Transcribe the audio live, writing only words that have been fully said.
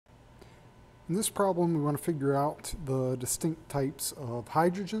In this problem, we want to figure out the distinct types of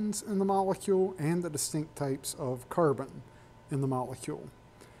hydrogens in the molecule and the distinct types of carbon in the molecule.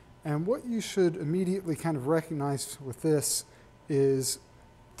 And what you should immediately kind of recognize with this is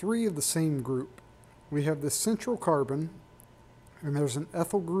three of the same group. We have this central carbon, and there's an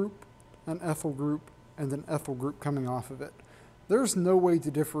ethyl group, and an ethyl group coming off of it. There's no way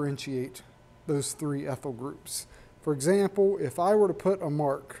to differentiate those three ethyl groups. For example, if I were to put a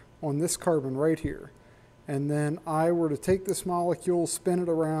mark on this carbon right here, and then I were to take this molecule, spin it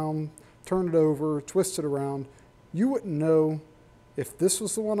around, turn it over, twist it around, you wouldn't know if this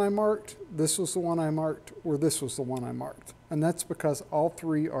was the one I marked, this was the one I marked, or this was the one I marked. And that's because all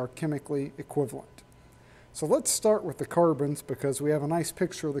three are chemically equivalent. So let's start with the carbons because we have a nice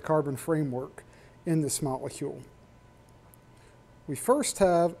picture of the carbon framework in this molecule. We first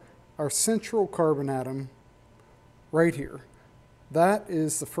have our central carbon atom right here. That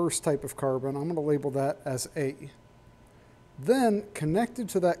is the first type of carbon. I'm going to label that as A. Then, connected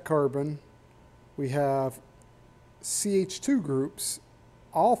to that carbon, we have CH2 groups.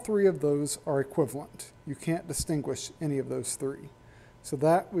 All three of those are equivalent. You can't distinguish any of those three. So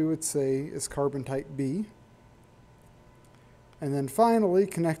that we would say is carbon type B. And then finally,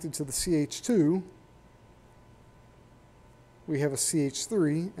 connected to the CH2, we have a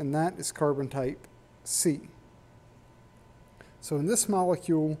CH3, and that is carbon type C. So in this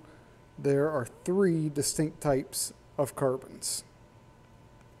molecule, there are three distinct types of carbons.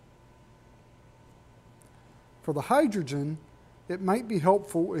 For the hydrogen, it might be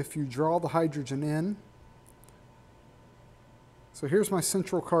helpful if you draw the hydrogen in. So here's my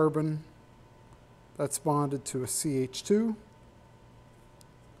central carbon that's bonded to a CH2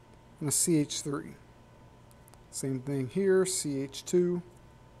 and a CH3. Same thing here, CH2,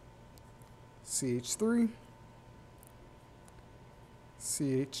 CH3.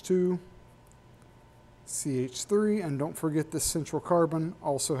 CH2, CH3, and don't forget this central carbon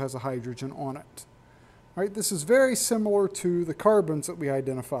also has a hydrogen on it. All right, this is very similar to the carbons that we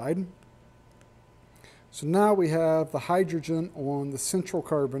identified. So now we have the hydrogen on the central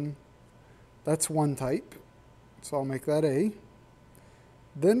carbon. That's one type, so I'll make that A.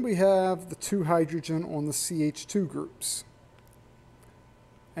 Then we have the two hydrogen on the CH2 groups.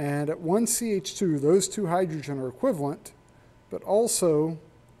 And at one CH2, those two hydrogen are equivalent, but also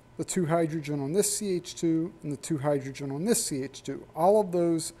the two hydrogen on this CH2 and the two hydrogen on this CH2. All of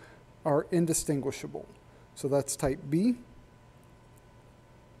those are indistinguishable. So that's type B.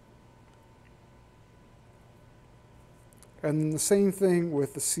 And then the same thing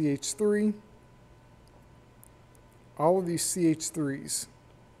with the CH3. All of these CH3s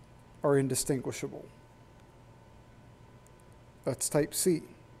are indistinguishable. That's type C.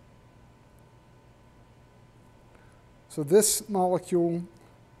 So this molecule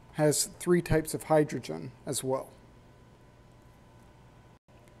has three types of hydrogen as well.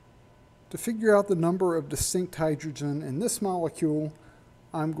 To figure out the number of distinct hydrogen in this molecule,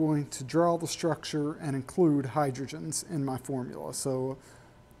 I'm going to draw the structure and include hydrogens in my formula. So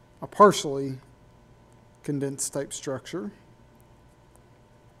a partially condensed type structure.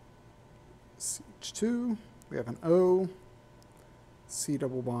 CH2, we have an O, C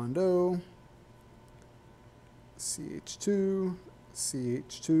double bond O, CH2,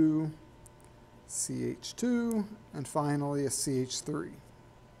 CH2, CH2, and finally a CH3.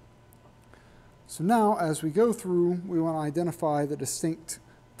 So now, as we go through, we want to identify the distinct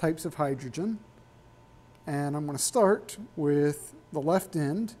types of hydrogen. And I'm going to start with the left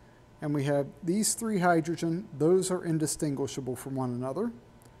end, and we have these three hydrogen. Those are indistinguishable from one another.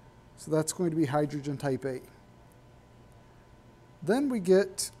 So that's going to be hydrogen type A. Then we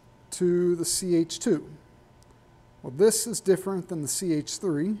get to the CH2. Well, this is different than the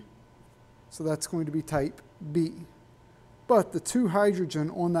CH3, so that's going to be type B. But the two hydrogen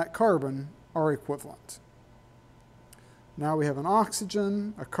on that carbon are equivalent. Now we have an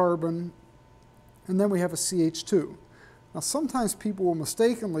oxygen, a carbon, and then we have a CH2. Now sometimes people will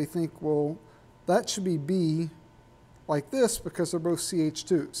mistakenly think, well, that should be B like this because they're both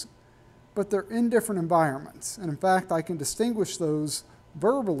CH2s. But they're in different environments. And in fact, I can distinguish those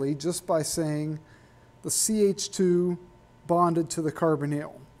verbally just by saying the CH2 bonded to the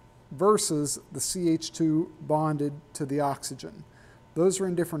carbonyl versus the CH2 bonded to the oxygen. Those are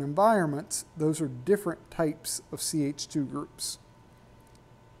in different environments. Those are different types of CH2 groups.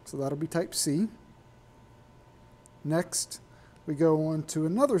 So that'll be type C. Next, we go on to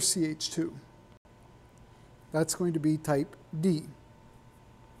another CH2. That's going to be type D.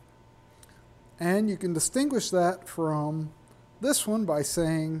 And you can distinguish that from this one by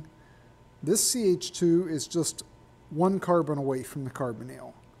saying this CH2 is just one carbon away from the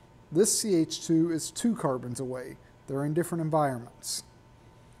carbonyl. This CH2 is 2 carbons away. They're in different environments.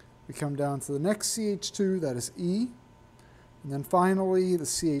 We come down to the next CH2, that is E. And then finally, the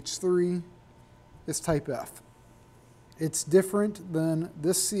CH3 is type F. It's different than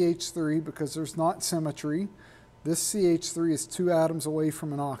this CH3 because there's not symmetry. This CH3 is 2 atoms away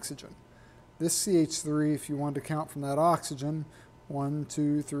from an oxygen. This CH3, if you want to count from that oxygen, 1,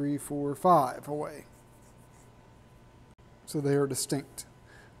 2, 3, 4, 5 away. So they are distinct.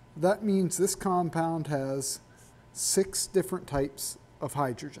 That means this compound has 6 different types of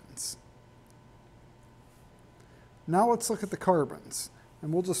hydrogens. Now let's look at the carbons,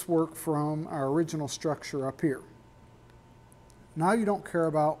 and we'll just work from our original structure up here. Now you don't care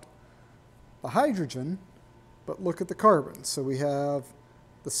about the hydrogen, but look at the carbons. So we have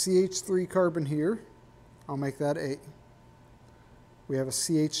the CH3 carbon here. I'll make that A. We have a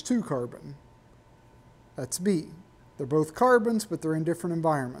CH2 carbon. That's B. They're both carbons, but they're in different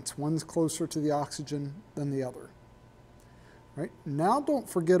environments. One's closer to the oxygen than the other. Right? Now don't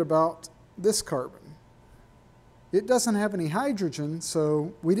forget about this carbon. It doesn't have any hydrogen,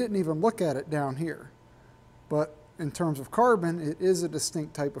 so we didn't even look at it down here. But in terms of carbon, it is a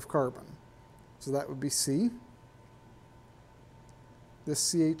distinct type of carbon. So that would be C.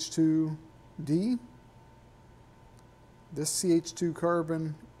 This CH2D. This CH2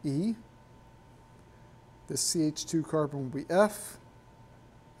 carbon, E. This CH2 carbon will be F.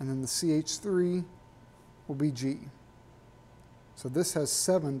 And then the CH3 will be G. So this has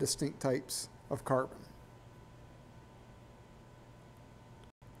 7 distinct types of carbon.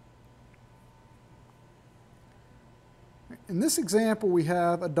 In this example, we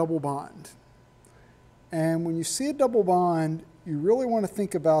have a double bond. And when you see a double bond, you really want to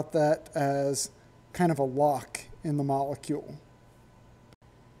think about that as kind of a lock in the molecule.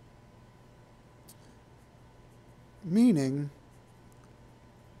 Meaning,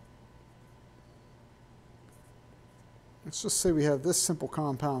 let's just say we have this simple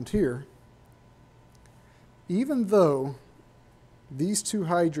compound here. Even though these 2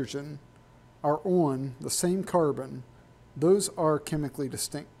 hydrogen are on the same carbon, those are chemically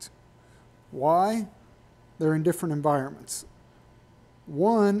distinct. Why? They're in different environments.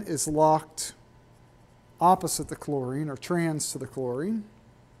 One is locked opposite the chlorine, or trans to the chlorine.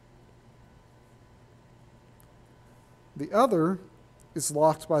 The other is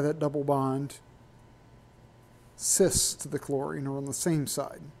locked by that double bond cis to the chlorine, or on the same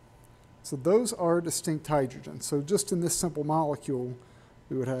side. So those are distinct hydrogens. So just in this simple molecule,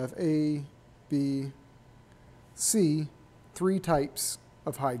 we would have A, B, C, 3 types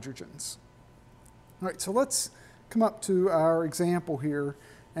of hydrogens. All right, so let's come up to our example here.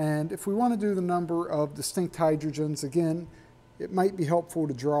 And if we want to do the number of distinct hydrogens, again, it might be helpful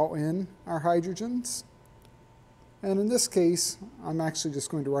to draw in our hydrogens. And in this case, I'm actually just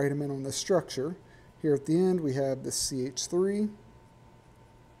going to write them in on this structure. Here at the end, we have this CH3.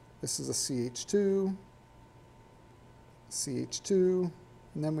 This is a CH2, CH2,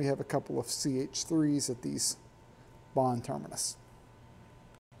 and then we have a couple of CH3s at these bond terminus.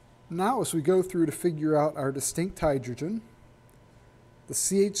 Now as we go through to figure out our distinct hydrogen, the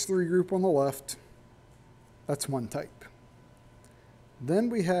CH3 group on the left, that's one type. Then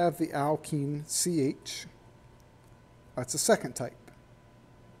we have the alkene CH, that's a second type.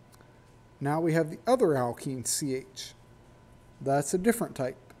 Now we have the other alkene CH, that's a different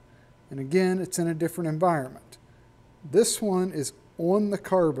type. And again, it's in a different environment. This one is on the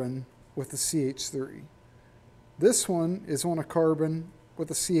carbon with the CH3. This one is on a carbon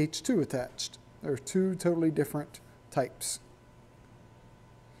with a CH2 attached. There are 2 totally different types.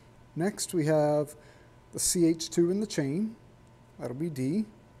 Next we have the CH2 in the chain. That'll be D.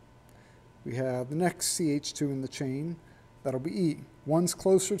 We have the next CH2 in the chain. That'll be E. One's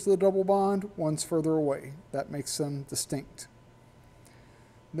closer to the double bond, one's further away. That makes them distinct.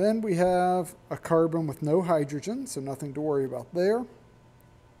 Then we have a carbon with no hydrogen, so nothing to worry about there.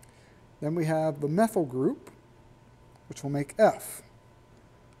 Then we have the methyl group, which will make F.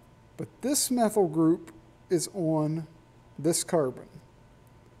 But this methyl group is on this carbon.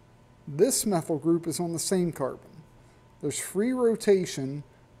 This methyl group is on the same carbon. There's free rotation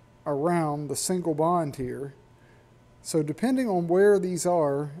around the single bond here. So depending on where these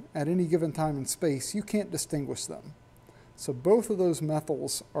are at any given time and space, you can't distinguish them. So both of those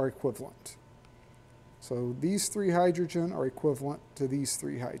methyls are equivalent. So these 3 hydrogen are equivalent to these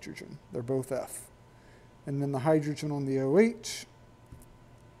 3 hydrogen. They're both F. And then the hydrogen on the OH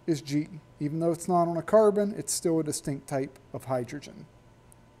is G. Even though it's not on a carbon, it's still a distinct type of hydrogen.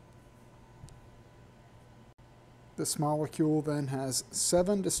 This molecule then has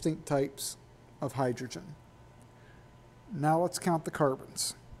 7 distinct types of hydrogen. Now let's count the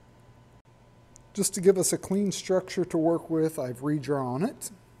carbons. Just to give us a clean structure to work with, I've redrawn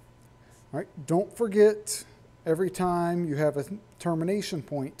it. All right, don't forget, every time you have a termination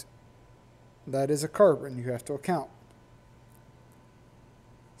point, that is a carbon you have to account.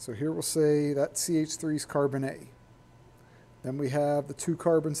 So here we'll say that CH3 is carbon A. Then we have the two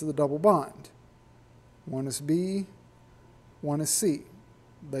carbons of the double bond. One is B, one is C.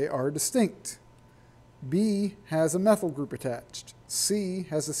 They are distinct. B has a methyl group attached. C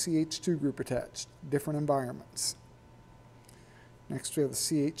has a CH2 group attached. Different environments. Next we have the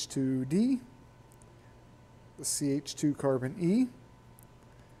CH2D, the CH2 carbon E.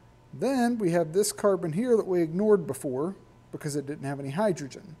 Then we have this carbon here that we ignored before because it didn't have any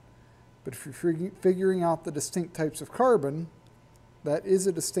hydrogen. But if you're figuring out the distinct types of carbon, that is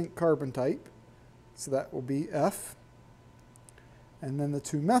a distinct carbon type. So that will be F. And then the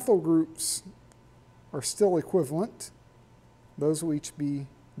two methyl groups are still equivalent. Those will each be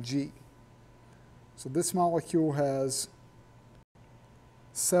G. So this molecule has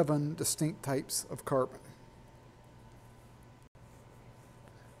 7 distinct types of carbon.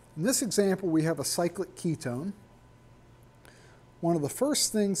 In this example, we have a cyclic ketone. One of the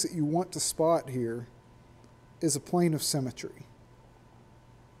first things that you want to spot here is a plane of symmetry.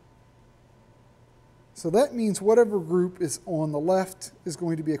 So that means whatever group is on the left is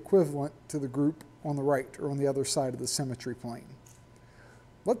going to be equivalent to the group on the right, or on the other side of the symmetry plane.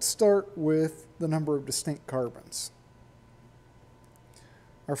 Let's start with the number of distinct carbons.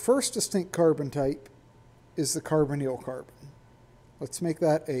 Our first distinct carbon type is the carbonyl carbon. Let's make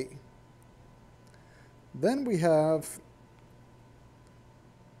that A. Then we have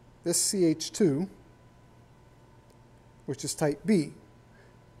this CH2, which is type B,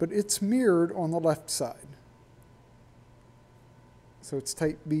 but it's mirrored on the left side. So it's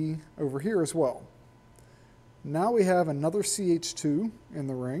type B over here as well. Now we have another CH2 in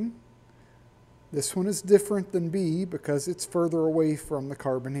the ring. This one is different than B because it's further away from the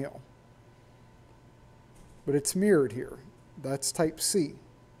carbonyl. But it's mirrored here. That's type C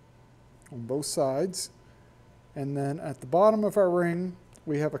on both sides. And then at the bottom of our ring,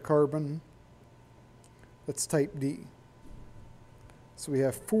 we have a carbon that's type D. So we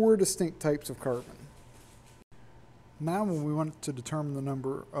have 4 distinct types of carbon. Now when we want to determine the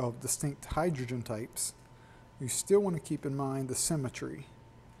number of distinct hydrogen types, you still want to keep in mind the symmetry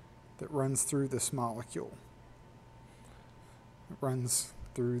that runs through this molecule. It runs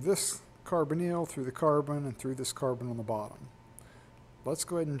through this carbonyl, through the carbon, and through this carbon on the bottom. Let's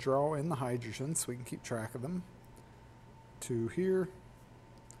go ahead and draw in the hydrogens so we can keep track of them. 2 here,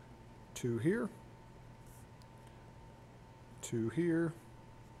 2 here, 2 here,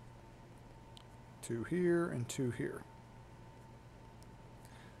 2 here, and 2 here.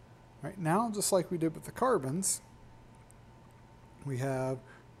 Right now, just like we did with the carbons, we have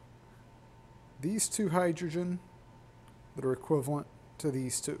these 2 hydrogen that are equivalent to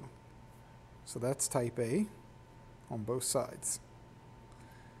these 2. So that's type A on both sides.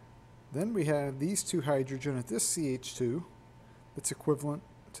 Then we have these 2 hydrogen at this CH2 that's equivalent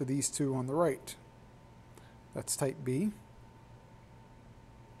to these 2 on the right. That's type B.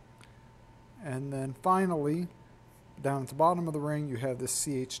 And then finally, down at the bottom of the ring, you have this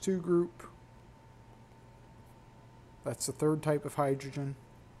CH2 group. That's the 3rd type of hydrogen.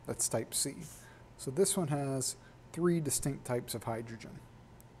 That's type C. So this one has 3 distinct types of hydrogen.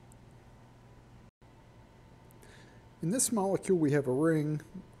 In this molecule, we have a ring.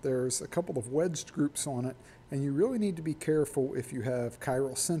 There's a couple of wedged groups on it, and you really need to be careful if you have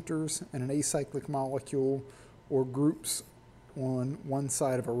chiral centers in an acyclic molecule or groups on one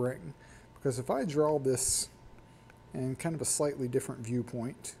side of a ring. Because if I draw this in kind of a slightly different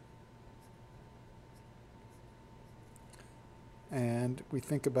viewpoint, and we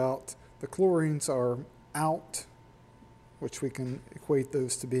think about the chlorines are out, which we can equate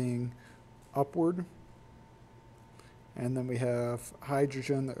those to being upward. And then we have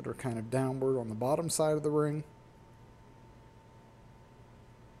hydrogen that are kind of downward on the bottom side of the ring.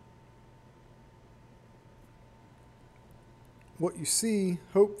 What you see,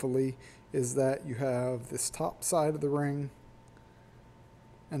 hopefully, is that you have this top side of the ring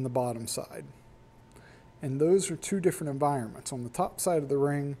and the bottom side. And those are 2 different environments. On the top side of the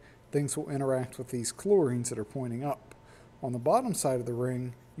ring, things will interact with these chlorines that are pointing up. On the bottom side of the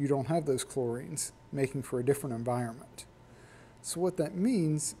ring, you don't have those chlorines, making for a different environment. So what that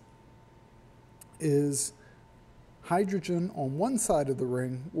means is hydrogen on one side of the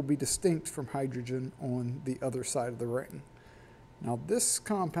ring will be distinct from hydrogen on the other side of the ring. Now this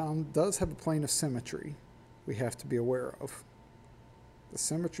compound does have a plane of symmetry we have to be aware of. The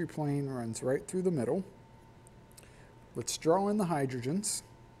symmetry plane runs right through the middle. Let's draw in the hydrogens.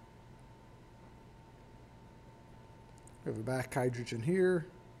 We have a back hydrogen here,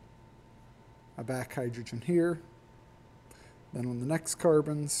 a back hydrogen here. Then on the next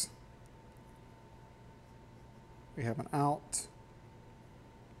carbons, we have an out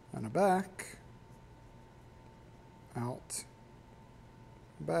and a back, out,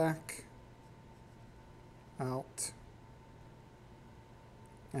 back, out,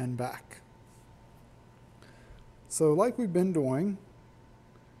 and back. So like we've been doing,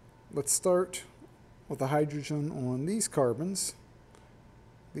 let's start with the hydrogen on these carbons.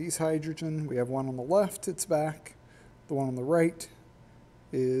 These hydrogen, we have one on the left, it's back. The one on the right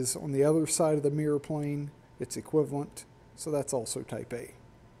is on the other side of the mirror plane. It's equivalent, so that's also type A.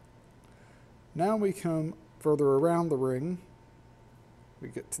 Now we come further around the ring. We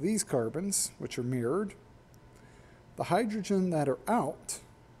get to these carbons, which are mirrored. The hydrogen that are out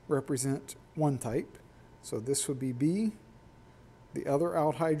represent one type, so this would be B. The other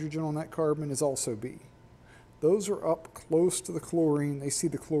out hydrogen on that carbon is also B. Those are up close to the chlorine. They see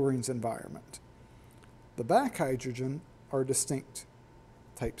the chlorine's environment. The back hydrogen are distinct,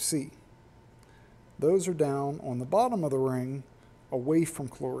 type C. Those are down on the bottom of the ring, away from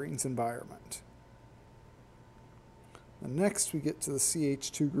chlorine's environment. And next we get to the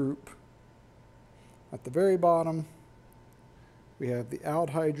CH2 group. At the very bottom, we have the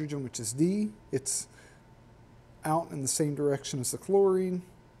out hydrogen, which is D. It's out in the same direction as the chlorine.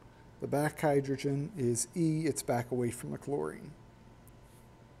 The back hydrogen is E. It's back away from the chlorine.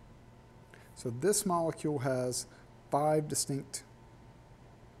 So this molecule has 5 distinct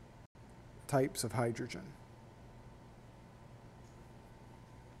types of hydrogen.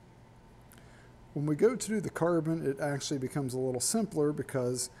 When we go to do the carbon, it actually becomes a little simpler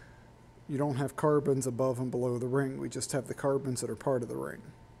because you don't have carbons above and below the ring. We just have the carbons that are part of the ring.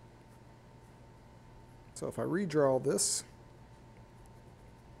 So if I redraw this,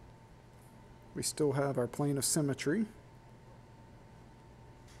 we still have our plane of symmetry.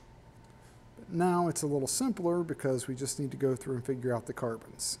 But now it's a little simpler because we just need to go through and figure out the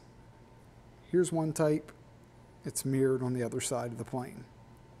carbons. Here's one type. It's mirrored on the other side of the plane.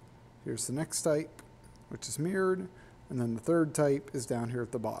 Here's the next type, which is mirrored, and then the third type is down here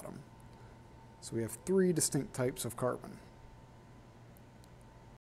at the bottom. So we have 3 distinct types of carbon.